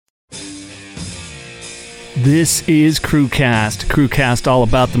This is Crewcast all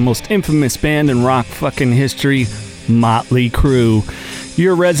about the most infamous band in rock fucking history, Motley Crue.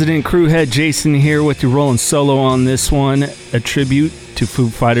 Your resident crewhead Jason here with you, rolling solo on this one, a tribute to Foo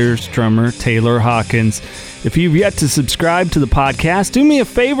Fighters drummer Taylor Hawkins. If you've yet to subscribe to the podcast, do me a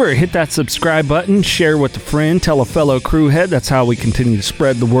favor, hit that subscribe button, share with a friend, tell a fellow crewhead. That's how we continue to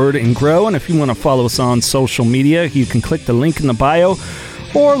spread the word and grow. And if you want to follow us on social media, you can click the link in the bio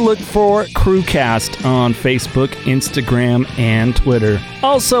or look for Crewcast on Facebook, Instagram, and Twitter.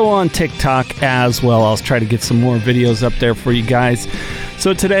 Also on TikTok as well. I'll try to get some more videos up there for you guys.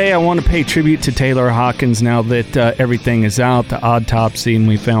 So today I want to pay tribute to Taylor Hawkins now that everything is out, the autopsy, and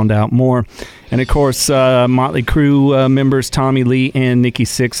we found out more. And of course, Motley Crue members Tommy Lee and Nikki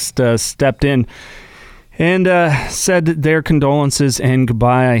Sixx stepped in and said their condolences and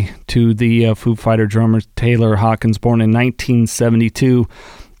goodbye to the Foo Fighter drummer Taylor Hawkins, born in 1972.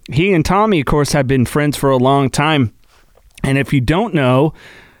 He and Tommy, of course, have been friends for a long time. And if you don't know,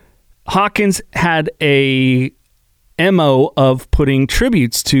 Hawkins had a MO of putting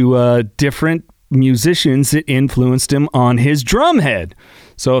tributes to different musicians that influenced him on his drum head.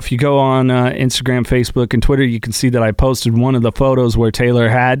 So if you go on Instagram, Facebook, and Twitter, you can see that I posted one of the photos where Taylor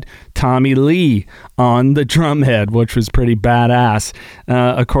had Tommy Lee on the drum head, which was pretty badass.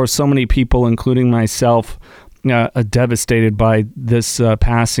 Of course, so many people, including myself, devastated by this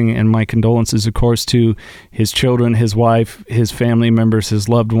passing, and my condolences, of course, to his children, his wife, his family members, his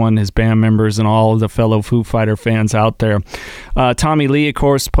loved one, his band members, and all of the fellow Foo Fighter fans out there. Tommy Lee, of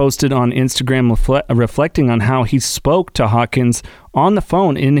course, posted on Instagram reflecting on how he spoke to Hawkins on the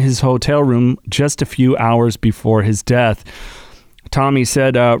phone in his hotel room just a few hours before his death. Tommy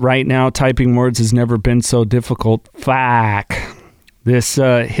said, right now, typing words has never been so difficult. Fuck. This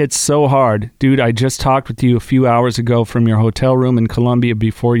hits so hard. Dude, I just talked with you a few hours ago from your hotel room in Columbia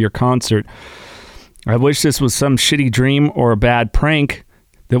before your concert. I wish this was some shitty dream or a bad prank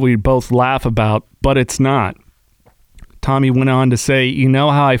that we'd both laugh about, but it's not. Tommy went on to say, you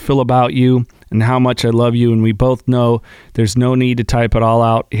know how I feel about you and how much I love you, and we both know there's no need to type it all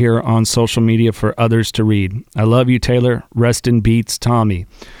out here on social media for others to read. I love you, Taylor. Rest in beats, Tommy.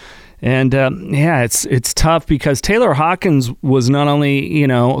 And it's tough because Taylor Hawkins was not only,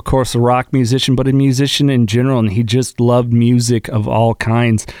 of course, a rock musician, but a musician in general, and he just loved music of all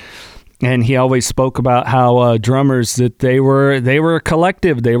kinds. And he always spoke about how drummers, that they were a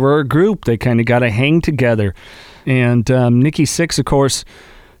collective, they were a group, they kind of got to hang together. And Nikki Sixx, of course,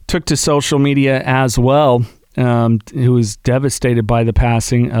 took to social media as well, who was devastated by the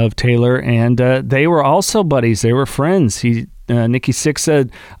passing of Taylor, and they were also buddies, they were friends. Nikki Sixx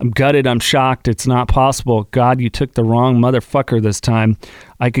said, I'm gutted, I'm shocked, it's not possible. God, you took the wrong motherfucker this time.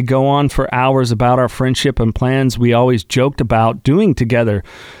 I could go on for hours about our friendship and plans we always joked about doing together,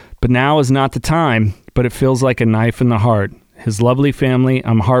 but now is not the time, but it feels like a knife in the heart. His lovely family,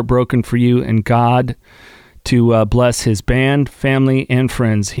 I'm heartbroken for you, and God to bless his band, family, and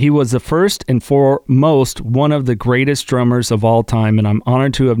friends. He was the first and foremost one of the greatest drummers of all time, and I'm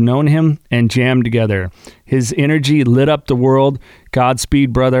honored to have known him and jammed together. His energy lit up the world.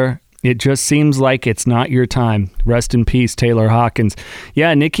 Godspeed, brother. It just seems like it's not your time. Rest in peace, Taylor Hawkins.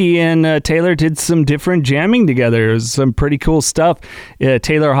 Yeah, Nikki and Taylor did some different jamming together. It was some pretty cool stuff.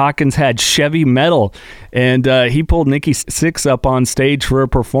 Taylor Hawkins had Chevy metal, and he pulled Nikki Sixx up on stage for a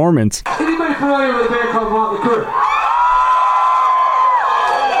performance. Anybody familiar with a band called Motley Crue?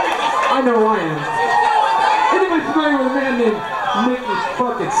 I know I am. Anybody familiar with a man named Nikki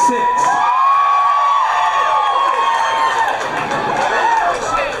fucking Sixx?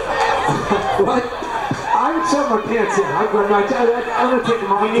 What? I would shut my pants in. I'm going to take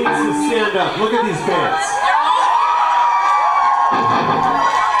them off. He needs to stand up. Look at these pants.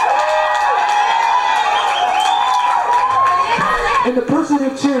 And the person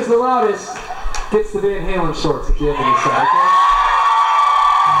who cheers the loudest gets the Van Halen shorts at the end of the set, okay?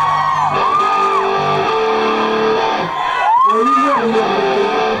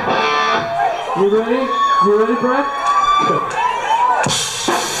 Are you ready? You ready, Brett? Good.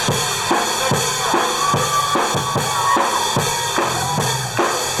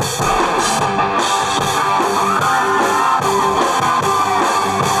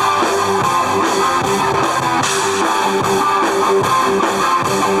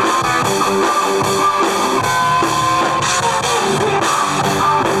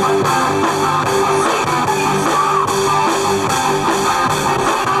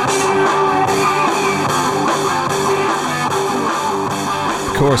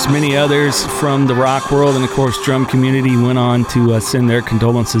 Of course, many others from the rock world and, of course, drum community went on to send their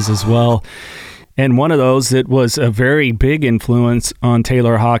condolences as well. And one of those that was a very big influence on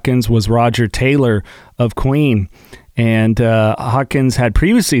Taylor Hawkins was Roger Taylor of Queen. And Hawkins had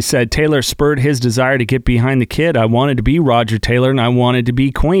previously said Taylor spurred his desire to get behind the kid. I wanted to be Roger Taylor and I wanted to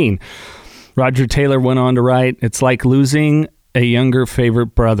be Queen. Roger Taylor went on to write, "It's like losing a younger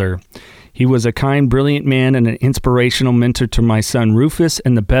favorite brother. He was a kind, brilliant man and an inspirational mentor to my son Rufus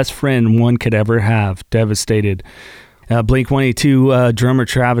and the best friend one could ever have." Devastated. Blink-182 drummer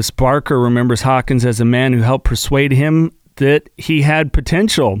Travis Barker remembers Hawkins as a man who helped persuade him that he had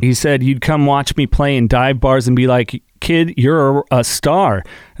potential. He said, "You'd come watch me play in dive bars and be like, 'Kid, you're a star.'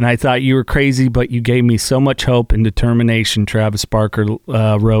 And I thought you were crazy, but you gave me so much hope and determination," Travis Barker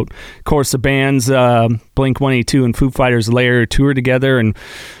wrote. Of course, the bands Blink-182 and Foo Fighters later toured together and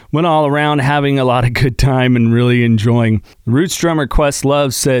went all around having a lot of good time and really enjoying. Roots drummer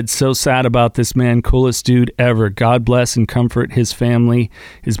Questlove said, "So sad about this man, coolest dude ever. God bless and comfort his family,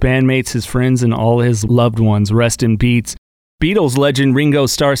 his bandmates, his friends, and all his loved ones. Rest in beats." Beatles legend Ringo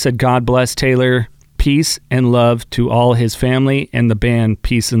Starr said, "God bless Taylor. Peace and love to all his family and the band.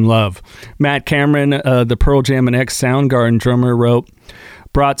 Peace and love." Matt Cameron, the Pearl Jam and X Soundgarden drummer, wrote,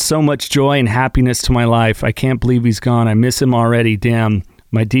 "Brought so much joy and happiness to my life. I can't believe he's gone. I miss him already. Damn.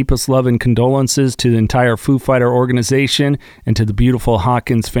 My deepest love and condolences to the entire Foo Fighter organization and to the beautiful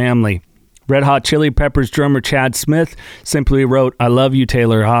Hawkins family." Red Hot Chili Peppers drummer Chad Smith simply wrote, "I love you,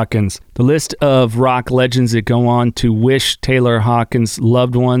 Taylor Hawkins." The list of rock legends that go on to wish Taylor Hawkins'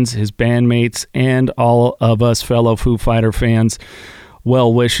 loved ones, his bandmates, and all of us fellow Foo Fighter fans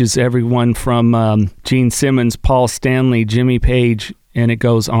well wishes, everyone from Gene Simmons, Paul Stanley, Jimmy Page, and it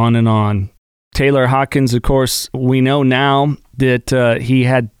goes on and on. Taylor Hawkins, of course, we know now that he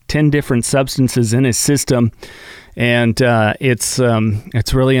had 10 different substances in his system. And it's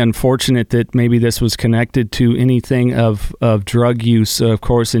really unfortunate that maybe this was connected to anything of drug use. Of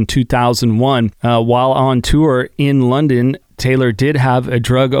course, in 2001, while on tour in London, Taylor did have a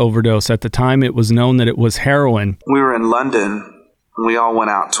drug overdose. At the time, it was known that it was heroin. We were in London, and we all went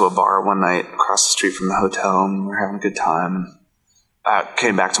out to a bar one night across the street from the hotel, and we were having a good time. I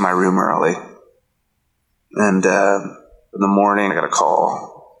came back to my room early, and in the morning, I got a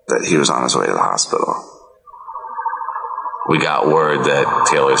call that he was on his way to the hospital. We got word that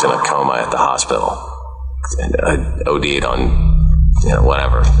Taylor's in a coma at the hospital and OD'd on,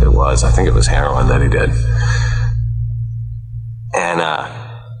 whatever it was. I think it was heroin that he did. And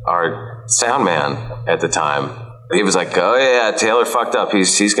our sound man at the time, he was like, "Oh yeah, Taylor fucked up.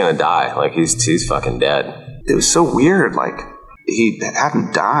 He's gonna die. Like he's fucking dead." It was so weird. Like he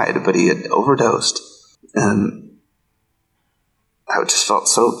hadn't died, but he had overdosed, and I just felt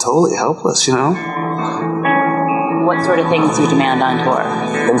so totally helpless, What sort of things do you demand on tour?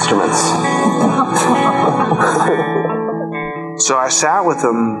 Instruments. So I sat with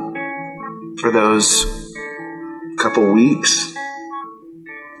him for those couple weeks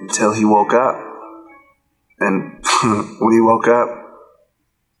until he woke up. And when he woke up,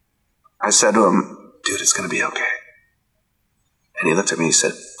 I said to him, "Dude, it's going to be okay." And he looked at me and he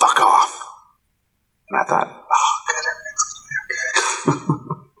said, "Fuck off." And I thought, oh, good, everything's going to be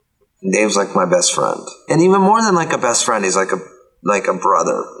okay. Dave's like my best friend. And even more than like a best friend, he's like a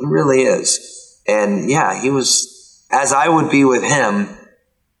brother. He really is. And yeah, he was, as I would be with him,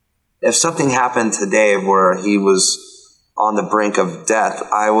 if something happened to Dave where he was on the brink of death,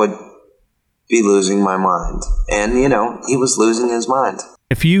 I would be losing my mind. And, he was losing his mind.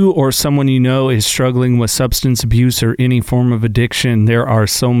 If you or someone you know is struggling with substance abuse or any form of addiction, there are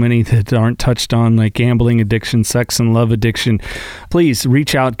so many that aren't touched on, like gambling addiction, sex and love addiction. Please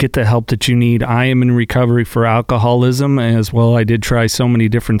reach out, get the help that you need. I am in recovery for alcoholism as well. I did try so many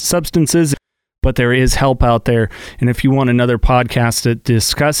different substances, but there is help out there. And if you want another podcast that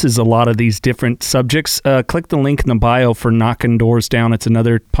discusses a lot of these different subjects, click the link in the bio for Knocking Doors Down. It's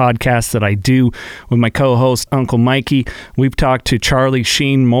another podcast that I do with my co-host, Uncle Mikey. We've talked to Charlie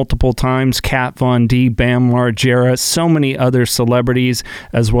Sheen multiple times, Kat Von D, Bam Margera, so many other celebrities,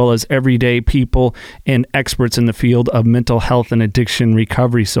 as well as everyday people and experts in the field of mental health and addiction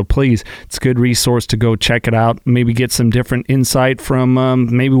recovery. So please, it's a good resource to go check it out. Maybe get some different insight from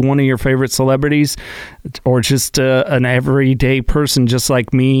maybe one of your favorite celebrities, or just an everyday person just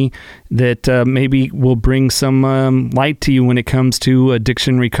like me that maybe will bring some light to you when it comes to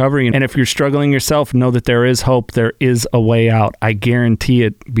addiction recovery. And if you're struggling yourself, know that there is hope. There is a way out. I guarantee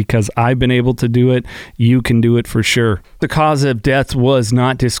it, because I've been able to do it. You can do it for sure. The cause of death was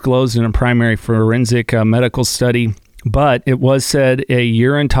not disclosed in a primary forensic medical study. But it was said a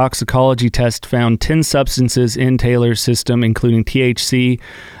urine toxicology test found 10 substances in Taylor's system, including THC,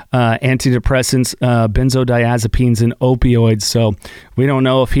 antidepressants, benzodiazepines, and opioids. So we don't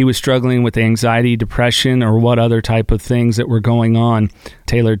know if he was struggling with anxiety, depression, or what other type of things that were going on.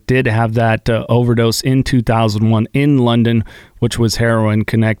 Taylor did have that overdose in 2001 in London, which was heroin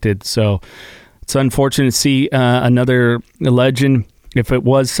connected. So it's unfortunate to see another legend, if it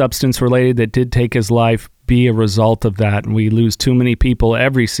was substance related, that did take his life, be a result of that. And we lose too many people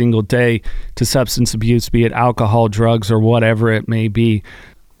every single day to substance abuse, be it alcohol, drugs, or whatever it may be.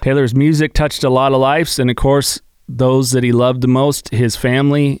 Taylor's music touched a lot of lives, and of course, those that he loved the most, his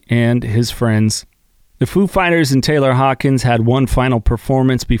family and his friends. The Foo Fighters and Taylor Hawkins had one final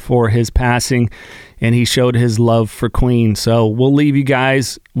performance before his passing, and he showed his love for Queen. So we'll leave you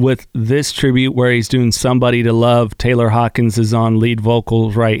guys with this tribute where he's doing Somebody to Love. Taylor Hawkins is on lead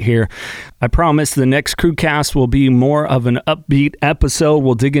vocals right here. I promise the next Crewcast will be more of an upbeat episode.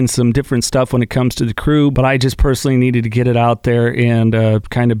 We'll dig in some different stuff when it comes to the crew, but I just personally needed to get it out there and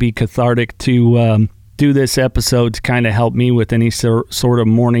kind of be cathartic to do this episode to kind of help me with any sort of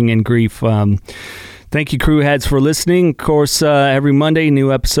mourning and grief. Thank you, Crewheads, for listening. Of course, every Monday,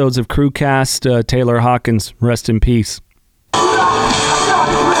 new episodes of Crewcast. Taylor Hawkins, rest in peace.